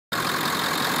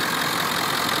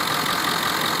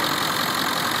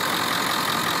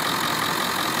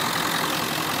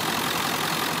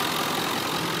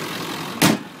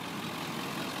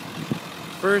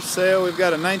First sale, we've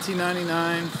got a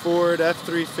 1999 Ford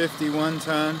F350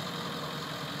 1-ton.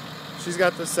 She's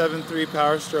got the 7.3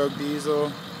 Power-Stroke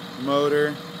diesel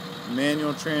motor,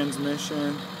 manual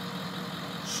transmission,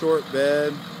 short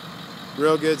bed,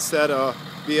 real good set of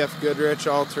BF Goodrich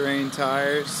all-terrain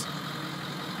tires.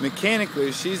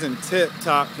 Mechanically, she's in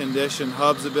tip-top condition.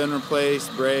 Hubs have been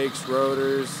replaced, brakes,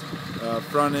 rotors,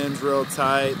 front end's real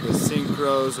tight. The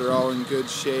synchros are all in good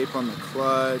shape on the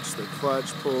clutch. The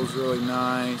clutch pulls really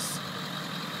nice.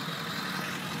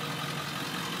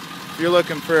 If you're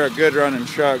looking for a good running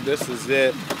truck, this is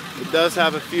it. It does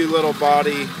have a few little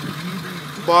body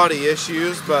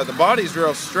issues, but the body's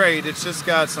real straight. It's just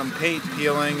got some paint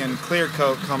peeling and clear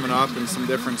coat coming up in some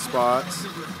different spots.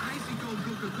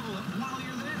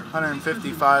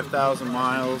 155,000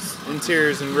 miles.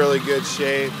 Interior's in really good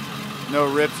shape. No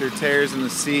rips or tears in the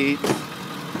seat.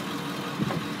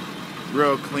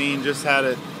 Real clean, just had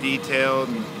it detailed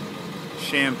and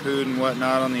shampooed and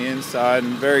whatnot on the inside,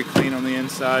 and very clean on the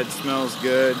inside. Smells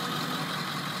good.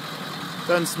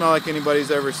 Doesn't smell like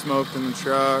anybody's ever smoked in the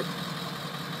truck.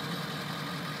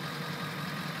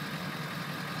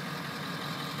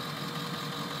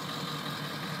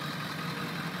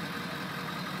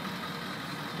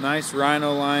 Nice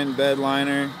rhino line bed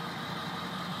liner.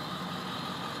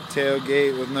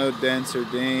 Tailgate with no dents or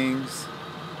dings.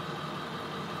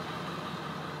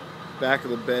 Back of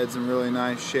the bed's in really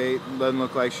nice shape. Doesn't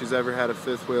look like she's ever had a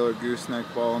fifth wheel or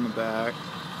gooseneck ball in the back.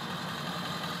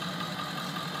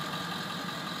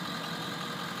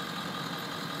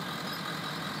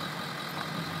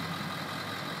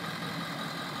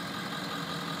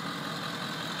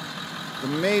 The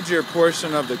major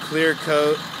portion of the clear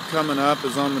coat coming up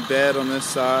is on the bed on this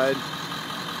side.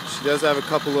 She does have a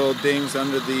couple little dings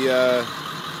under the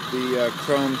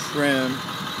chrome trim,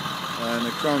 and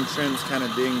the chrome trim's kind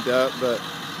of dinged up, but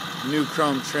new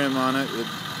chrome trim on it would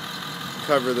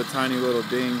cover the tiny little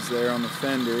dings there on the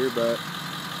fender. But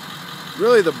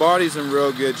really the body's in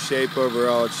real good shape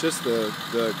overall. It's just the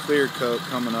clear coat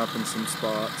coming up in some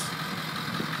spots.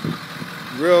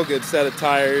 Real good set of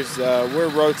tires. We're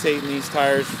rotating these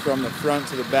tires from the front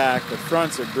to the back. The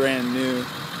fronts are brand new.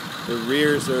 The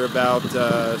rears are about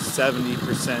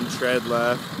 70% tread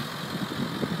left.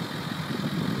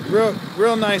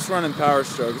 Real nice running Power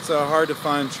Stroke. It's a hard to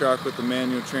find truck with the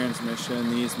manual transmission in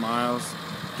these miles.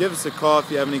 Give us a call if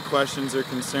you have any questions or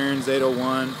concerns.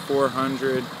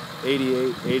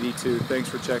 801-400-8882. Thanks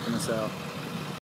for checking us out.